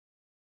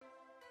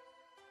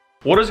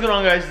What is going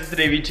on, guys? This is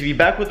David TV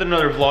back with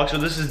another vlog. So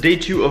this is day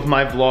 2 of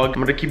my vlog.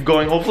 I'm gonna keep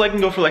going. Hopefully I can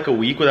go for like a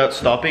week without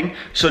stopping.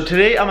 So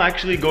today I'm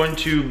actually going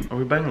to, are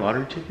we buying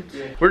lottery tickets?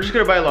 Yeah. We're just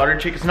gonna buy lottery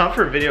tickets, not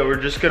for a video.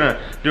 We're just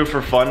gonna do it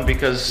for fun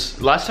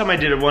because last time I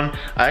did one,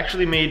 I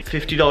actually made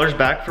 $50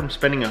 back from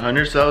spending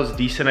 100, so that was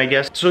decent, I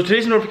guess. So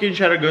today's notification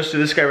shout out goes to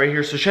this guy right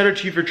here. So shout out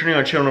to you for turning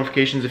on channel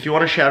notifications. If you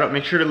want to shout out,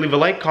 make sure to leave a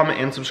like,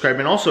 comment, and subscribe,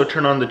 and also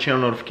turn on the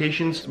channel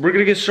notifications. We're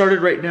gonna get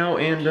started right now,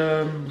 and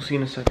we'll see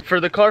you in a second. For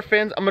the car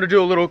fans, I'm gonna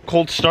do a little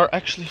cold start.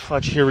 Actually,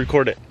 fudge, here,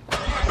 record it.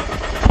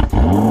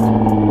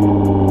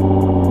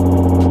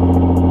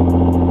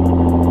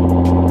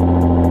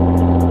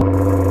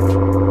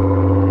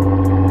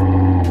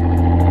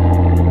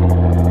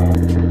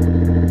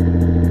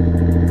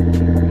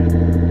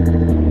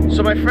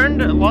 So my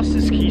friend lost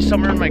his key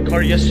somewhere in my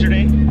car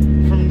yesterday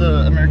from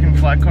the American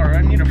flag car.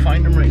 I need to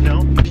find him right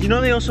now. You know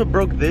they also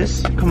broke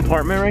this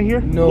compartment right here?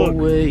 No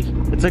way.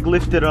 It's like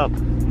lifted up.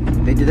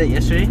 They did that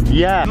yesterday?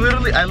 Yeah.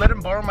 Literally, I let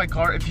him borrow my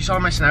car. If you saw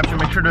my Snapchat,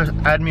 make sure to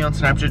add me on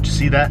Snapchat to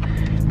see that.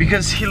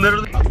 Because he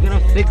literally... I'm gonna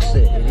fix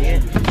it,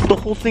 idiot. The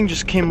whole thing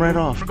just came right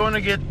off. We're going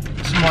to get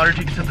some lottery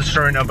tickets at the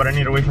store right now, but I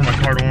need to wait for my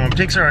car to warm up. It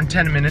takes around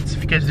 10 minutes.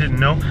 If you guys didn't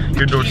know,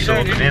 your door's still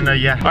open. And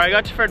yeah. All right, I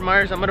got to Fred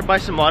Meyer's. I'm gonna buy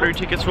some lottery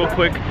tickets real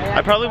quick.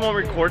 I probably won't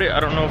record it. I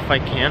don't know if I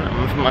can,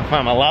 if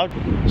I'm allowed.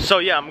 So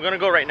yeah, I'm gonna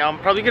go right now. I'm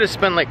probably gonna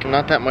spend like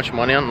not that much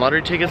money on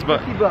lottery tickets,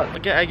 but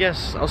I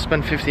guess I'll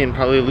spend 50 and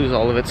probably lose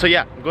all of it. So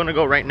yeah, I'm gonna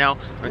go right now.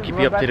 I'll keep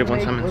you updated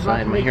once I'm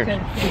inside my here.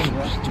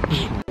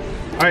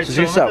 Alright,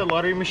 so I'm at the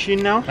lottery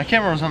machine now. My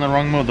camera was on the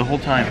wrong mode the whole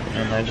time,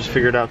 and I just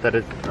figured out that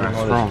it's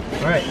wrong.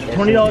 Alright,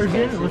 $20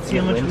 in. Let's see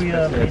how much we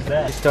paid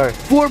back. Start.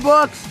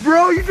 $4,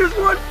 bro! You just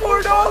won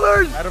 $4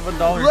 out of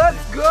 $1.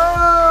 Let's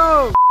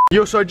go!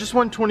 Yo, so I just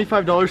won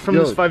 $25 from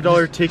this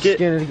 $5 ticket.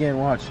 Scan it again.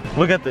 Watch.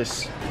 Look at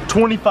this.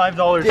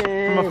 $25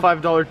 from a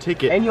 $5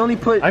 ticket. And you only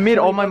put. I made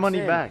all my money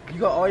back. You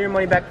got all your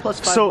money back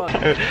plus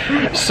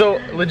 $5. So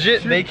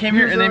legit, they came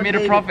here and they made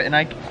a profit, and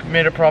I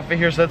made a profit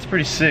here, so that's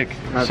pretty sick.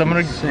 So I'm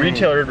gonna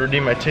retail or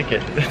redeem my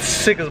ticket. That's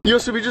sick as. Yo,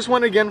 so we just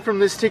won again from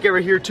this ticket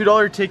right here,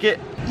 $2 ticket.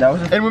 That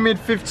was. And we made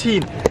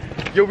 15.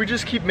 Yo, we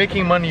just keep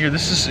making money here.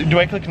 This is. Do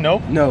I click no?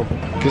 No,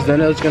 because then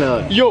it's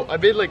gonna. Yo, I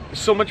made like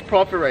so much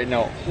profit right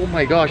now. Oh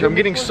my gosh, I'm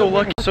getting so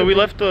lucky. So we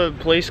left the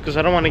place because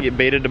I don't want to get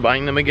baited to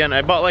buying them again.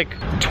 I bought like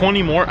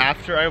 20 more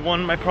after I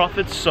won my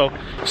profits. So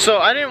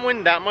I didn't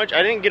win that much.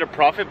 I didn't get a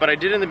profit, but I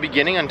did in the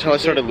beginning until I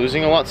started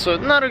losing a lot. So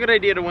not a good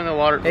idea to win the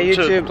lottery.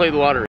 To play the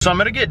lottery. So I'm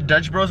gonna get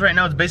Dutch Bros right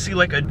now. It's basically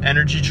like an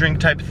energy drink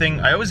type thing.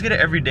 I always get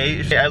it every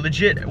day. I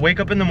legit wake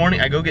up in the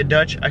morning. I go get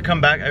Dutch. I come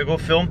back. I go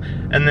film,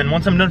 and then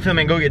once I'm done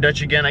filming, I go get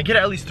Dutch again. I get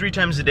it at least 3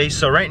 times a day.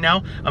 So right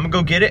now I'm gonna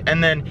go get it,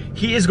 and then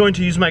he is going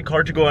to use my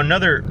car to go to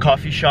another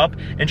coffee shop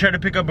and try to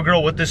pick up a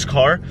girl with this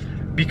car,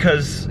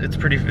 because it's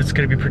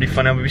gonna be pretty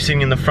fun. I'm gonna be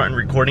sitting in the front and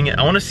recording it.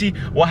 I want to see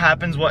what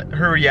happens, what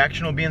her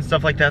reaction will be and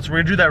stuff like that. So we're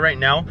gonna do that right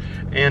now,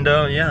 and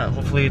yeah,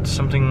 hopefully it's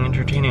something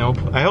entertaining.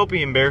 I hope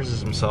he embarrasses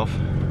himself.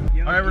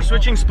 All right, we're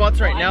switching spots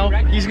right now.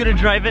 He's gonna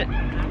drive it.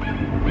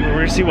 We're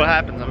gonna see what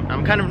happens.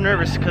 I'm kind of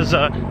nervous because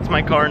it's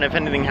my car, and if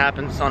anything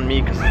happens, it's on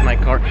me because it's my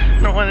car. I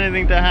don't want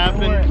anything to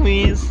happen,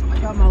 please. I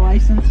got my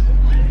license.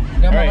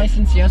 Got my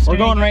license yesterday.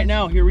 We're going right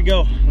now. Here we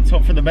go. Let's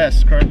hope for the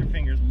best. Cross your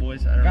fingers,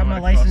 boys. I got my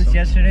license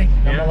yesterday.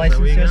 Got my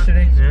license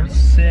yesterday. Yeah.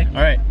 Sick.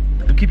 All right.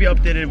 I'll keep you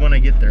updated when I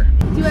get there.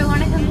 Do I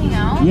want to come hang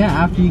out? Yeah,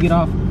 after you get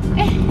off. I'm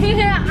going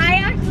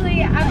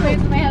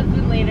with my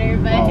husband later,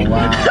 but. Oh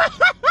wow.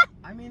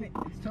 I mean,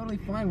 it's totally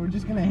fine. We're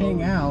just gonna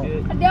hang out.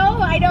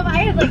 No, I know. I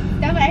have like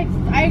stuff. I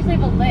actually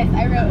have a list.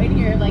 I wrote in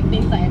here like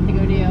things I have to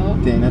go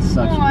do. Dang, that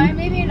sucks.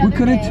 Maybe another We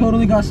could have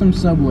totally got some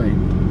Subway.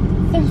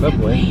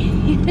 Subway?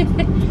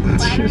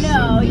 Well, I don't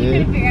know. You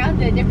could figure out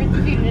the difference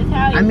between this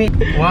house. I mean,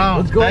 wow.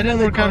 Let's go that to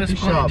didn't the coffee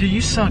shop. Dude, you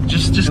suck.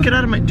 Just get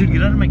out of my. Dude,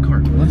 get out of my car.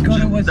 Let's go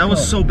to West. That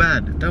was so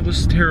bad. That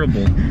was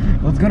terrible.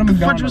 Let's go to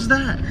McDonald's. What was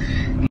that?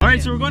 All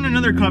right, so we're going to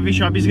another coffee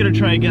shop. He's gonna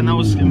try again. That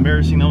was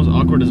embarrassing. That was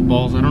awkward as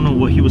balls. I don't know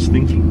what he was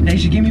thinking. Hey,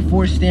 she gave me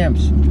 4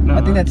 stamps.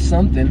 I think that's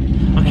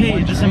something.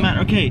 Okay, it doesn't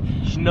matter. Okay.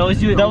 No, it's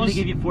you. That was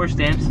give you 4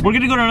 stamps. We're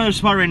gonna go to another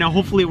spot right now.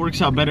 Hopefully it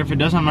works out better. If it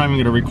does, I'm not even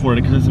gonna record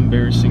it because it's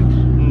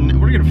embarrassing.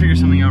 We're gonna figure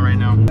something out right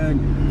now.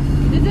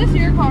 Is this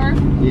your car?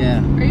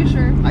 Yeah. Are you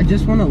sure? I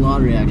just won a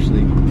lottery,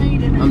 actually. No, you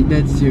didn't. I'm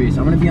dead serious.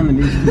 I'm gonna be on the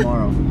news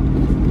tomorrow.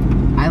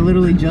 I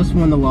literally just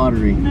won the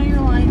lottery. No, you're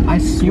lying. I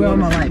swear on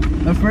my life.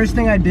 The first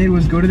thing I did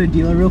was go to the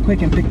dealer real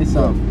quick and pick this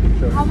up.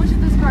 How much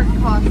did this car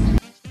cost?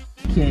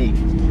 Okay.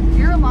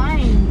 You're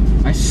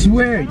lying. I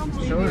swear.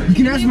 You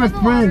can ask my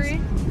friends.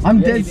 I'm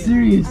dead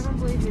serious. I don't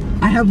believe you.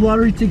 I have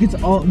lottery tickets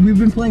we've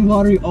been playing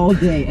lottery all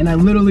day, and I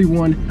literally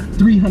won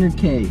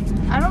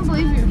 300K. I don't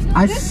believe you.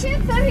 This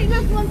kid said he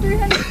just won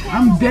 300K.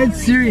 I'm dead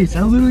serious.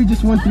 I literally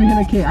just won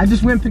 300K. I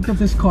just went and picked up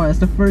this car. That's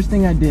the first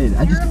thing I did.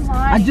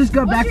 I just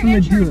got back from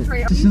the dealer.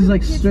 This is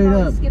like straight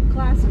up. Skip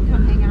class and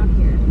come hang out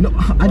here. No,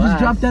 I just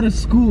dropped out of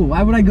school.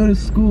 Why would I go to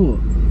school?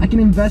 I can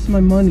invest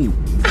my money.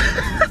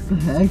 What the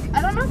heck?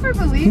 I don't know if I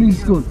believe Can you.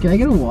 School. Can I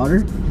get a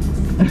water?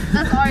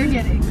 That's all you're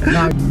getting.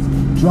 Nah,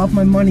 drop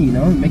my money, you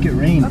know, make it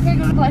rain. Okay,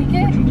 go like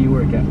it. Where do you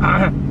work at?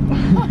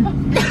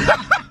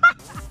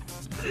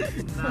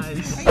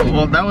 Nice.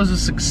 Well, that was a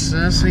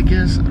success, I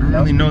guess. I don't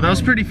really know. That was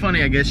pretty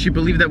funny, I guess. She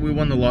believed that we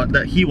won the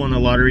that he won the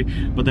lottery,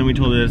 but then we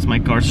told her that it's my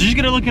car. So she's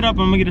gonna look it up.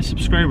 I'm gonna get a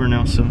subscriber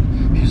now. So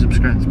if you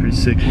subscribe, it's pretty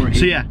sick.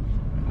 So yeah.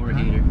 Or a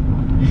hater.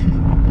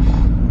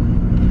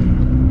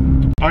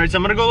 Alright, so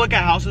I'm gonna go look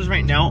at houses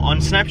right now. On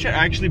Snapchat,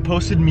 I actually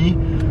posted me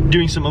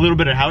doing a little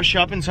bit of house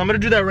shopping. So I'm gonna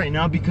do that right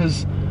now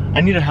because I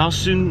need a house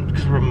soon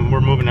because we're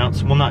moving out.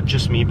 So, well, not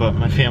just me, but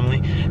my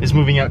family is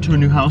moving out to a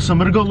new house. So I'm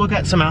gonna go look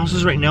at some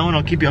houses right now and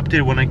I'll keep you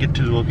updated when I get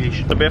to the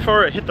location. But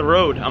before I hit the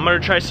road, I'm gonna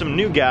try some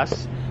new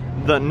gas.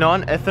 The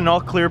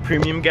non-ethanol clear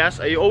premium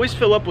gas. I always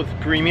fill up with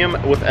premium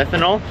with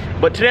ethanol,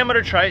 but today I'm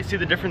gonna try it, see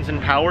the difference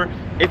in power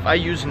if I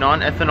use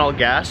non-ethanol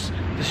gas.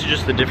 This is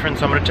just the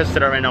difference. So I'm gonna test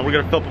it out right now. We're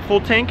gonna fill up a full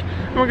tank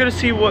and we're gonna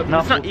see what, it's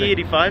not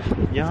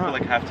E85. Yeah. Let's go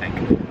like half tank.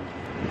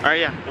 Alright,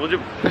 yeah, we'll do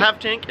half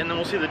tank and then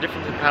we'll see the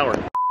difference in power.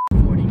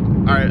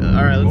 Alright,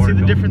 let's see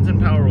the difference in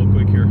power real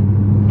quick here.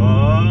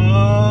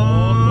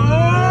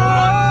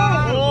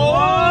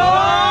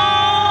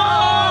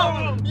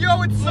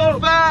 Yo, it's so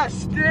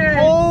fast!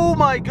 Oh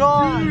my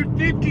god!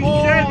 Dude,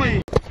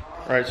 57!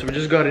 Alright, so we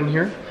just got in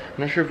here. I'm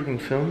not sure if we can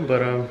film,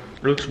 but it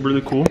looks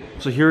really cool.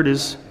 So here it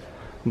is,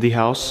 the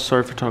house.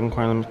 Sorry for talking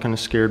quietly, I'm kind of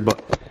scared,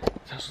 but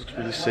this house looks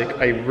really sick.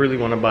 I really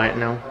want to buy it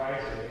now.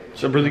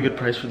 It's a really good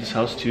price for this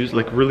house too. It's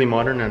like really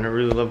modern and I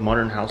really love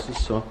modern houses,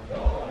 so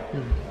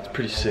it's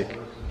pretty sick.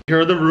 Here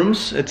are the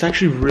rooms. It's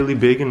actually really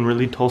big and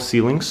really tall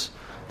ceilings.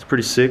 It's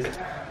pretty sick.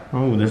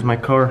 Oh, there's my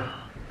car.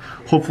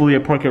 Hopefully I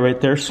park it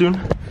right there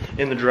soon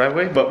in the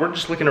driveway, but we're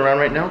just looking around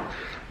right now.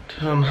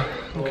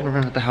 Looking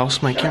around at the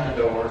house, my camera.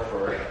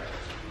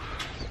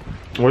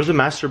 Where's the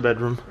master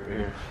bedroom?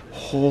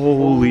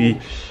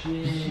 Holy,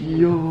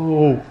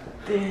 yo,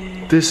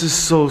 this is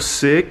so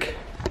sick.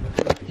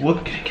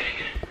 Look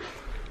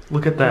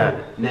at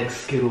that.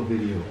 Next Skittle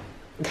video.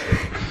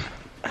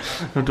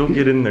 No, don't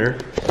get in there.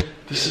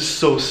 This is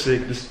so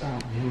sick. This. Oh,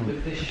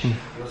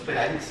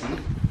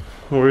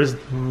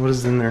 what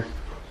is in there?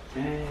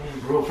 Dang,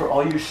 bro, for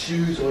all your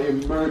shoes, all your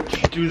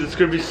merch. Dude, it's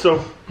gonna be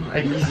so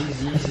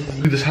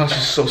easy. Dude, this house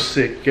is so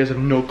sick. You guys have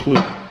no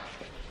clue.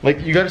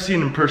 Like, you gotta see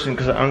it in person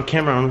because on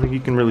camera, I don't think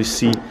you can really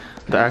see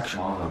the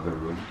actual.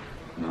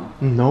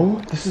 No,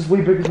 this is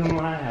way bigger than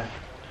what I have.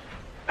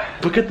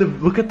 Look at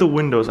the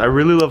windows. I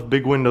really love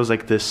big windows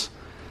like this.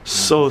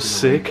 So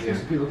sick.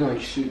 People can like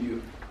shoot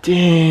you.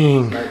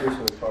 Dang.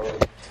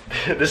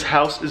 This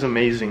house is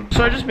amazing.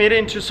 So I just made it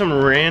into some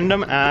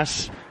random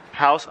ass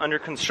house under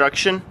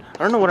construction. I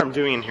don't know what I'm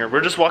doing in here.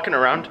 We're just walking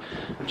around,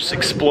 just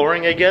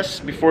exploring, I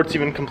guess, before it's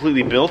even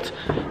completely built.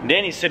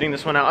 Danny's sitting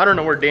this one out. I don't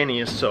know where Danny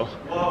is, so.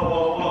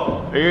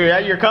 Whoa.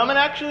 You're coming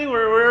actually?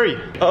 Where are you?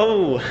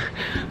 Oh,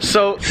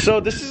 so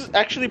this is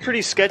actually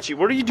pretty sketchy.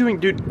 What are you doing,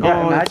 dude?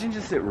 Yeah, imagine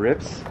just it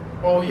rips.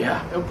 Oh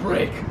yeah, it'll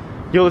break.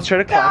 Yo, let's try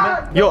to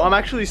climb it. Yo, I'm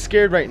actually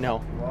scared right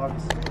now.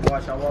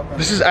 Watch, I'll walk on.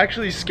 This is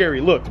actually scary.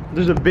 Look,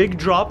 there's a big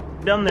drop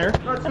down there,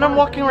 and I'm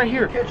walking right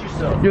here. Catch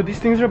yourself. Yo, these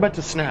things are about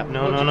to snap.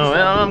 No,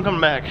 I'm coming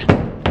back.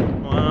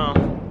 Wow.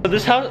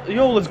 This house,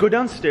 yo, let's go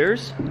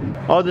downstairs.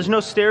 Oh, there's no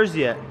stairs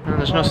yet. No,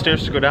 there's no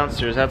stairs to go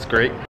downstairs. That's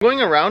great.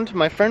 Going around,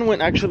 my friend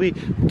went actually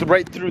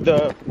right through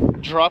the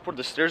drop where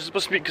the stairs is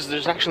supposed to be because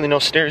there's actually no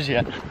stairs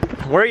yet.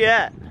 Where are you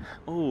at?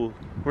 Oh,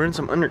 we're in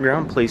some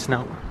underground place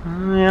now.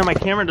 Yeah, my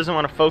camera doesn't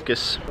want to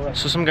focus.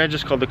 So some guy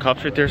just called the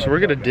cops right there. So we're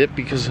gonna dip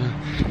because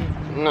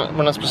we're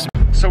not supposed to.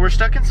 So we're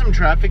stuck in some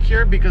traffic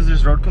here because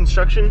there's road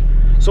construction.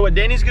 So what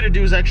Danny's gonna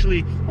do is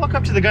actually walk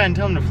up to the guy and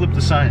tell him to flip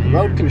the sign.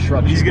 Road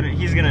construction.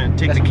 He's gonna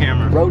take the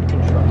camera. Road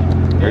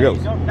construction. There it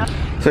goes.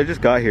 So I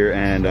just got here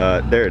and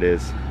there it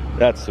is.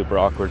 That's super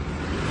awkward.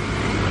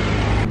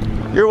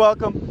 You're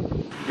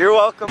welcome. You're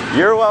welcome.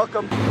 You're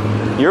welcome.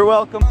 You're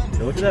welcome.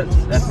 Look at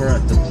that for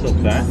us. That's so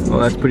fast. Oh,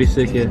 that's pretty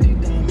sick, yeah.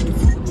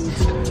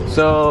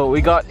 So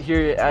we got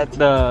here at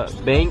the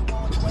bank.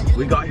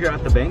 We got here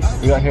at the bank.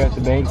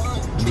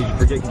 Did you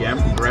forget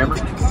grammar?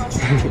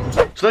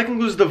 So that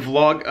concludes the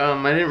vlog.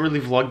 I didn't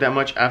really vlog that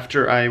much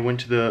after I went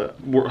to the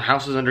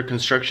houses under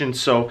construction.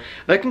 So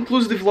that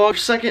concludes the vlog.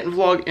 Second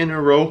vlog in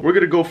a row. We're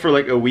gonna go for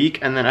like a week,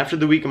 and then after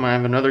the week I'm gonna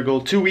have another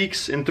goal. 2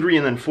 weeks, and 3,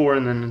 and then 4,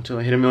 and then until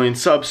I hit 1 million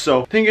subs.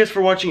 So thank you guys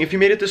for watching. If you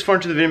made it this far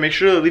into the video, make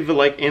sure to leave a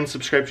like and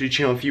subscribe to the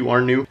channel if you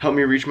are new. Help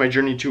me reach my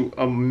journey to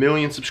 1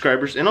 million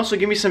subscribers, and also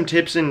give me some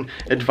tips and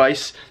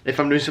advice if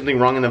I'm doing something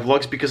wrong in the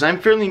vlogs, because I'm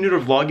fairly new to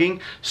vlogging.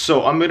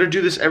 So I'm gonna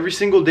do this every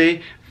single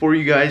day for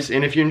you guys.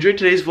 And if you enjoyed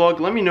today's vlog,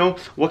 let me know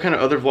what kind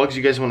of other vlogs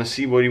you guys want to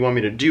see. What do you want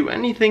me to do?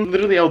 Anything.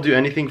 Literally, I'll do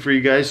anything for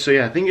you guys. So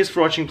yeah, thank you guys for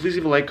watching. Please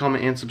leave a like,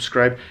 comment, and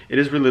subscribe. It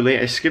is really late.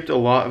 I skipped a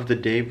lot of the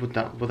day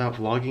without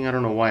vlogging. I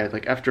don't know why.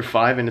 Like after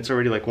 5 and it's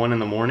already like 1 in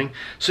the morning.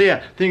 So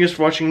yeah, thank you guys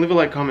for watching. Leave a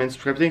like, comment, and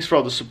subscribe. Thanks for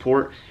all the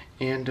support.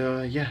 And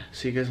yeah,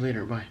 see you guys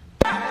later. Bye.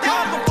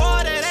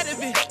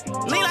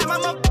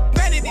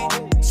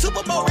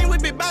 Super Bowl ring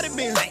with big body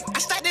bins. I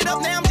stacked it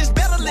up, now I'm just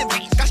better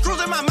living. Got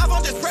screws in my mouth,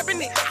 I'm just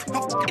prepping it.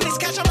 I'm this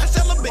cash, I'm not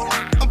celibate.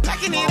 I'm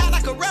packing it out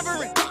like a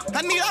reverend.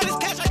 I need all this